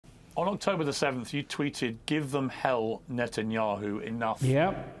On October the 7th, you tweeted, "Give them hell, Netanyahu. Enough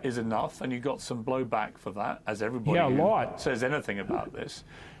is enough." And you got some blowback for that, as everybody who says anything about this.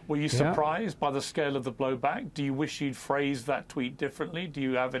 Were you surprised by the scale of the blowback? Do you wish you'd phrased that tweet differently? Do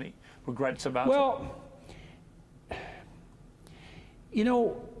you have any regrets about it? Well, you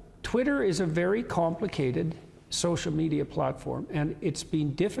know, Twitter is a very complicated social media platform, and it's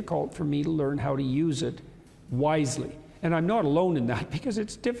been difficult for me to learn how to use it wisely. And I'm not alone in that, because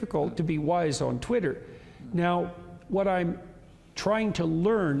it's difficult to be wise on Twitter. Now, what I'm trying to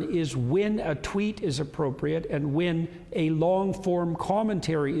learn is when a tweet is appropriate and when a long-form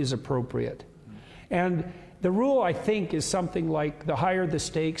commentary is appropriate. And the rule, I think, is something like the higher the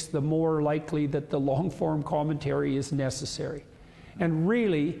stakes, the more likely that the long-form commentary is necessary. And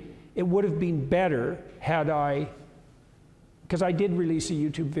really, it would have been better had because I did release a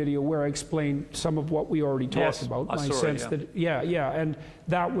YouTube video where I explained some of what we already talked about. My sense that, and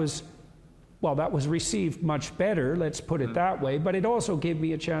that was, well, that was received much better, let's put it that way, but it also gave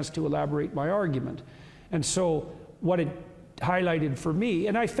me a chance to elaborate my argument. And so what it highlighted for me,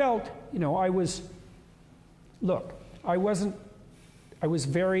 and I felt, you know, I was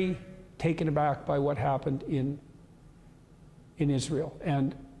very taken aback by what happened in Israel.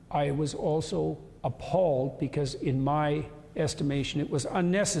 And I was also appalled because in my estimation, it was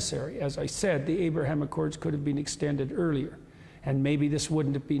unnecessary. As I said, the Abraham Accords could have been extended earlier, and maybe this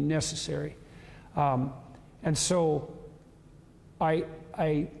wouldn't have been necessary. And so I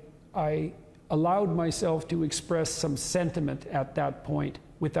allowed myself to express some sentiment at that point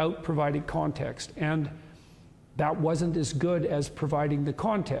without providing context, and that wasn't as good as providing the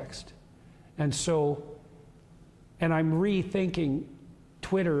context. And so, and I'm rethinking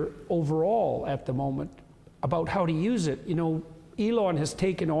Twitter overall at the moment about how to use it. You know, Elon has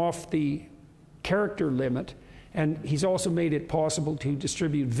taken off the character limit, and he's also made it possible to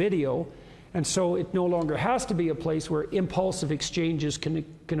distribute video, and so it no longer has to be a place where impulsive exchanges can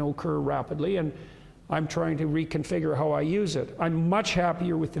occur rapidly, and I'm trying to reconfigure how I use it. I'm much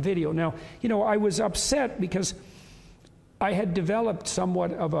happier with the video. Now, you know, I was upset because I had developed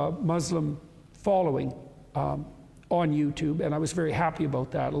somewhat of a Muslim following on YouTube, and I was very happy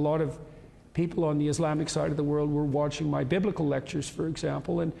about that. A lot of people on the Islamic side of the world were watching my biblical lectures, for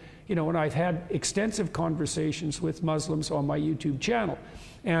example, and you know, and I've had extensive conversations with Muslims on my YouTube channel,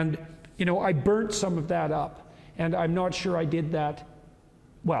 and you know, I burnt some of that up, and I'm not sure I did that.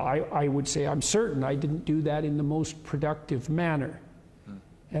 Well, I would say I'm certain I didn't do that in the most productive manner,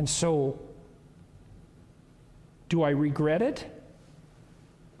 and so do I regret it?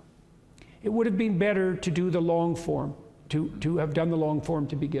 It would have been better to do the long form, to have done the long form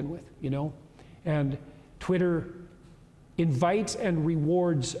to begin with, you know? And Twitter invites and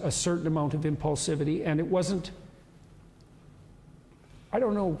rewards a certain amount of impulsivity, and it wasn't, I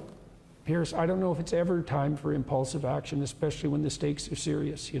don't know, Pierce, I don't know if it's ever time for impulsive action, especially when the stakes are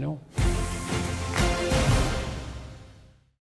serious, you know?